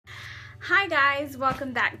Hi guys,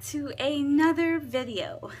 welcome back to another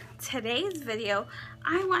video. Today's video,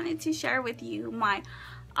 I wanted to share with you my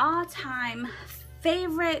all-time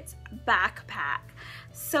favorite backpack.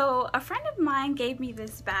 So a friend of mine gave me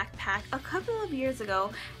this backpack a couple of years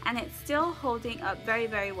ago and it's still holding up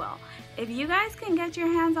very well. If you guys can get your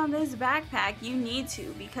hands on this backpack, you need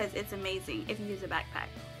to, because it's amazing if you use a backpack.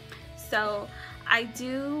 So I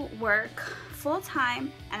do work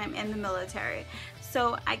full-time and I'm in the military.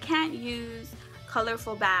 So I can't use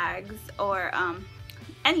colorful bags or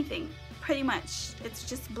anything, pretty much. It's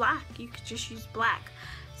just black. You could just use black.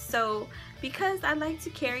 So because I like to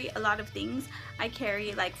carry a lot of things, I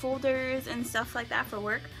carry like folders and stuff like that for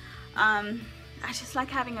work. I just like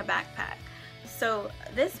having a backpack. So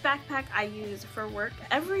this backpack I use for work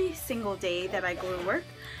every single day that I go to work,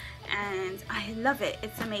 and I love it.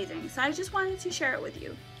 It's amazing. So I just wanted to share it with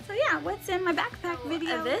you. So yeah, what's in my backpack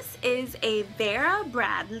video? This is a VERA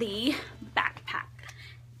Bradley backpack,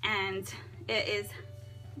 and it is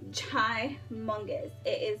humongous. It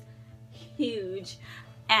is huge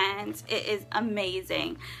and it is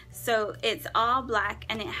amazing. So it's all black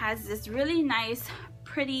and it has this really nice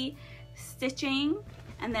pretty stitching,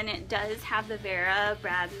 and then it does have the VERA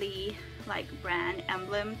Bradley like brand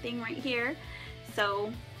emblem thing right here.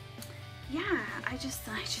 So yeah, I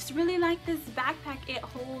just really like this backpack. It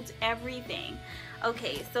holds everything.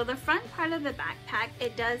 Okay, so the front part of the backpack,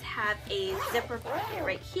 it does have a zipper pocket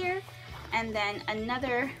right here, and then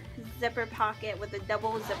another zipper pocket with a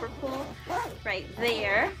double zipper pull right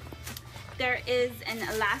there. There is an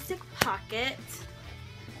elastic pocket,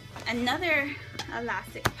 another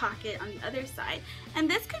elastic pocket on the other side, and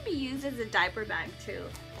this could be used as a diaper bag too.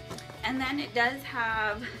 And then it does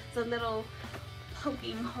have the little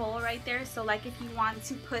poking hole right there, so like if you want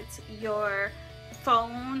to put your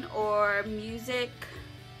phone or music,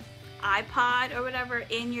 iPod or whatever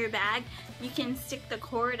in your bag, you can stick the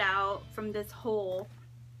cord out from this hole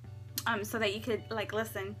so that you could like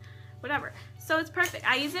listen, whatever. So it's perfect.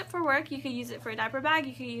 I use it for work. You could use it for a diaper bag,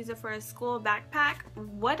 you could use it for a school backpack,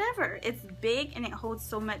 whatever. It's big and it holds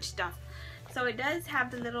so much stuff. So it does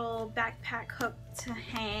have the little backpack hook to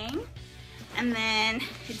hang. And then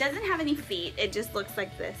it doesn't have any feet, it just looks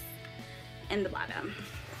like this in the bottom.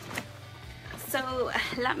 So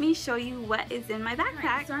let me show you what is in my backpack.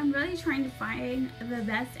 Right, so I'm really trying to find the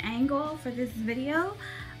best angle for this video.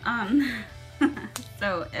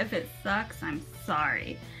 So if it sucks, I'm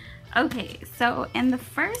sorry. Okay, so in the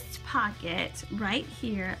first pocket right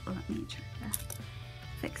here, let me try to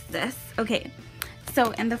fix this. Okay,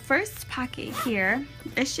 so in the first pocket here,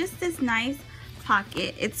 it's just this nice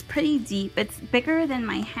pocket. It's pretty deep. It's bigger than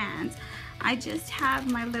my hands. I just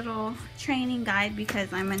have my little training guide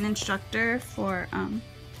because I'm an instructor for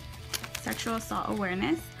sexual assault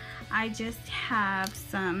awareness. I just have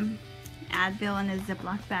some Advil in a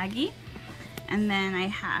Ziploc baggie, and then I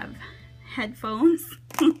have headphones.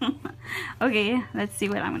 Okay, let's see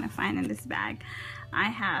what I'm gonna find in this bag. I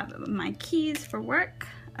have my keys for work,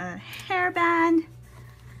 a hairband,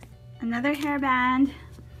 another hairband,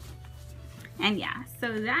 and yeah,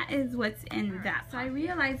 so that is what's in that. So I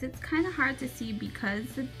realize it's kind of hard to see because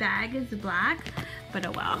the bag is black, but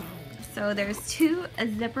oh well. So there's two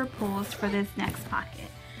zipper pulls for this next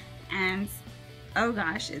pocket, and oh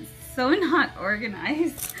gosh, it's so not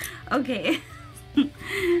organized. Okay,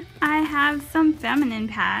 I have some feminine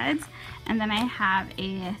pads, and then I have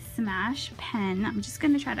a Smash pen. I'm just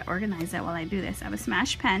gonna try to organize it while I do this. I have a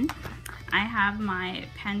Smash pen. I have my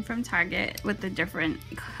pen from Target with the different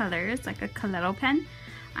colors, like a Coletto pen.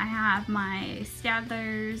 I have my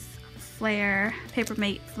Staedtler's Flare,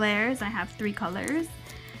 Papermate Flares. I have 3 colors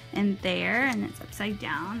in there, and it's upside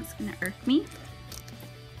down. It's gonna irk me.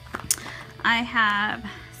 I have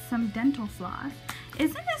some dental floss.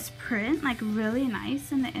 Isn't this print like really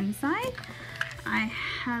nice in the inside? I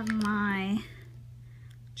have my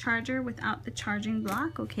charger without the charging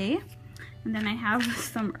block, okay. And then I have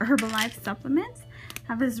some Herbalife supplements. I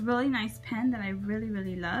have this really nice pen that I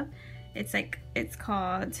really love. It's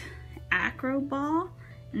called Acro Ball,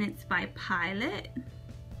 and it's by Pilot.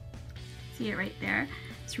 See it right there?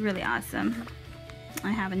 It's really awesome. I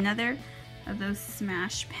have another of those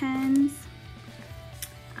Smash pens.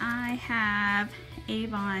 I have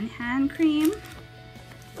Avon hand cream.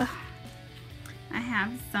 Ugh. I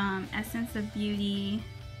have some Essence of Beauty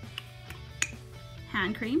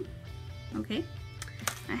hand cream. Okay,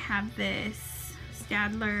 I have this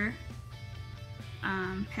Staedtler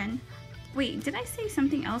pen. Wait, did I say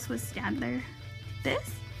something else was Staedtler?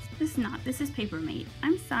 This is not. This is Papermate.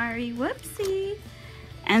 I'm sorry. Whoopsie.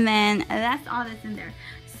 And then that's all that's in there.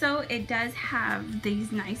 Also, it does have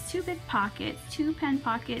these nice 2 big pockets, 2 pen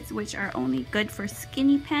pockets, which are only good for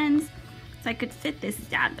skinny pens. So I could fit this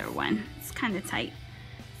Stadler one. It's kind of tight.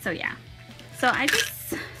 So yeah. So I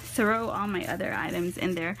just throw all my other items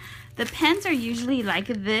in there. The pens are usually like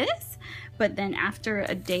this, but then after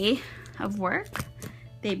a day of work,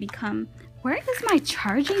 they become... Where is my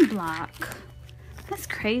charging block? That's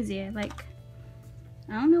crazy. I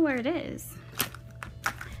don't know where it is.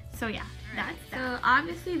 So yeah, that's that. So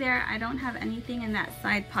obviously there, I don't have anything in that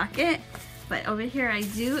side pocket, but over here I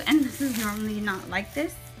do, and this is normally not like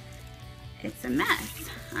this. It's a mess.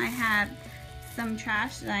 I have some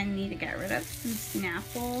trash that I need to get rid of, some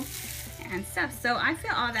Snapple and stuff. So I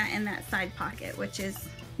fit all that in that side pocket, which is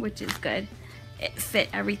good. It fit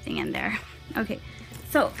everything in there. Okay,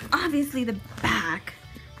 so obviously the back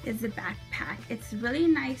is the backpack. It's really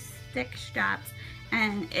nice thick straps,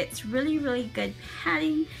 and it's really good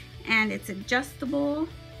padding, and it's adjustable,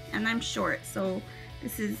 and I'm short, so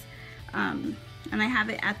this is and I have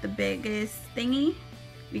it at the biggest thingy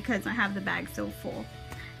because I have the bag so full.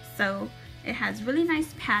 So it has really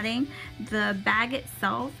nice padding. The bag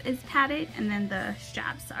itself is padded, and then the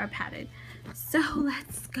straps are padded. So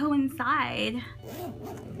let's go inside.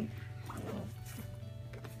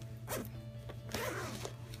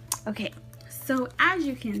 Okay, so as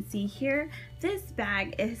you can see here, this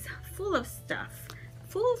bag is full of stuff.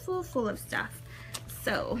 Full of stuff.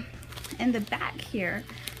 So in the back here,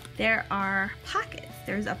 there are pockets.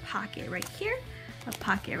 There's a pocket right here, a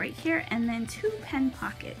pocket right here, and then 2 pen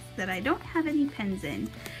pockets that I don't have any pens in,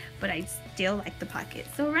 but I still like the pocket.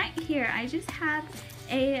 So right here, I just have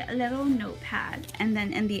a little notepad, and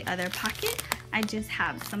then in the other pocket, I just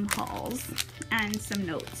have some hauls and some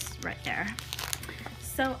notes right there.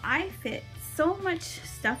 So I fit so much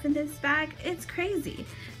stuff in this bag, it's crazy.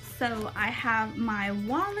 So I have my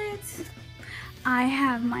wallet, I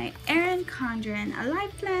have my Erin Condren a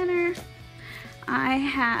life planner, I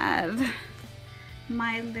have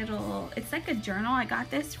my little, it's like a journal. I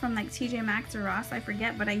got this from like TJ Maxx or Ross, I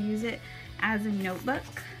forget, but I use it as a notebook.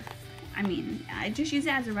 I mean, I just use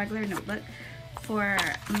it as a regular notebook for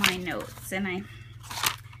my notes, and I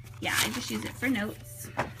just use it for notes.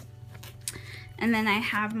 And then I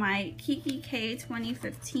have my Kiki K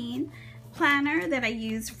 2015 planner that I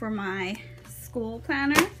use for my school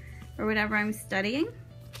planner or whatever I'm studying.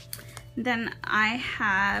 Then I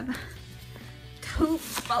have tote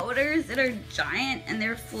folders that are giant and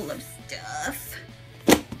they're full of stuff.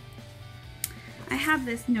 I have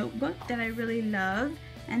this notebook that I really love,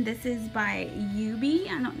 and this is by Yubi.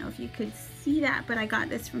 I don't know if you could see that, but I got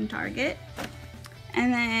this from Target.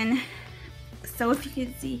 And then, so if you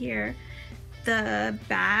can see here, the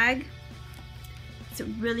bag, it's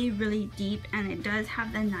really deep, and it does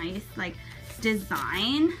have the nice like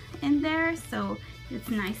design in there, so it's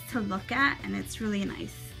nice to look at, and it's really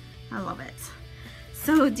nice. I love it.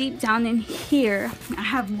 So deep down in here, I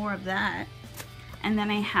have more of that, and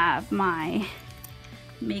then I have my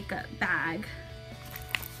makeup bag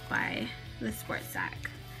by the Sport Sack.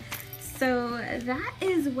 So that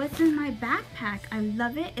is what's in my backpack. I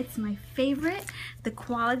love it. It's my favorite. The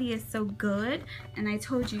quality is so good, and I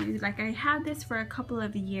told you, like, I had this for a couple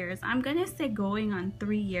of years. I'm gonna say going on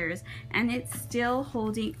 3 years, and it's still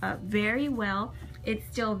holding up very well. It's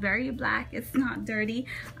still very black. It's not dirty.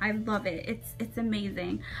 I love it. It's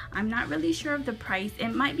amazing. I'm not really sure of the price. It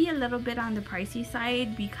might be a little bit on the pricey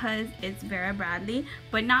side because it's Vera Bradley,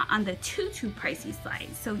 but not on the too pricey side.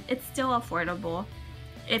 So it's still affordable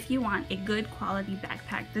if you want a good quality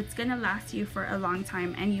backpack that's gonna last you for a long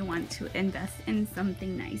time and you want to invest in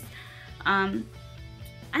something nice. I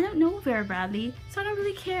don't know Vera Bradley, so I don't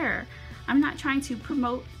really care. I'm not trying to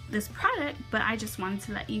promote this product, but I just wanted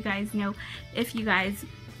to let you guys know, if you guys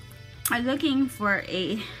are looking for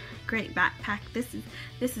a great backpack, this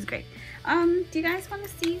is great. Do you guys want to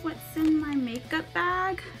see what's in my makeup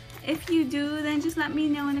bag? If you do, then just let me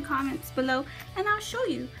know in the comments below and I'll show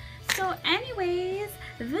you. So anyways,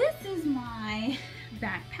 this is my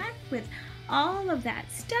backpack with all of that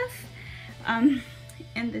stuff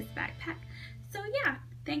in this backpack. So yeah,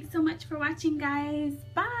 thanks so much for watching, guys.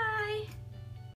 Bye.